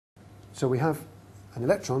So we have an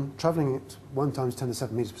electron travelling at 1 times 10 to the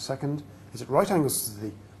 7 metres per second. It's at right angles to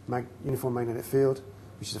the uniform magnetic field,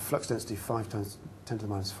 which is a flux density 5 times 10 to the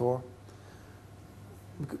minus 4.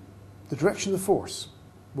 The direction of the force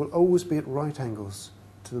will always be at right angles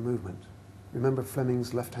to the movement. Remember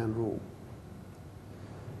Fleming's left-hand rule.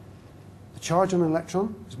 The charge on an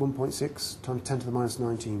electron is 1.6 times 10 to the minus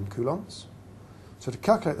 19 coulombs. So to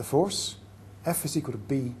calculate the force, F is equal to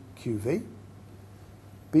BQV.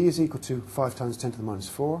 B is equal to 5 times 10 to the minus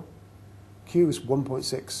 4. Q is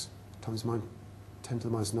 1.6 times 10 to the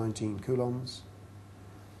minus 19 coulombs.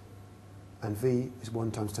 And V is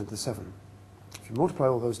 1 times 10 to the 7. If you multiply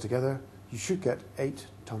all those together, you should get 8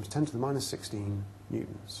 times 10 to the minus 16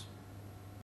 newtons.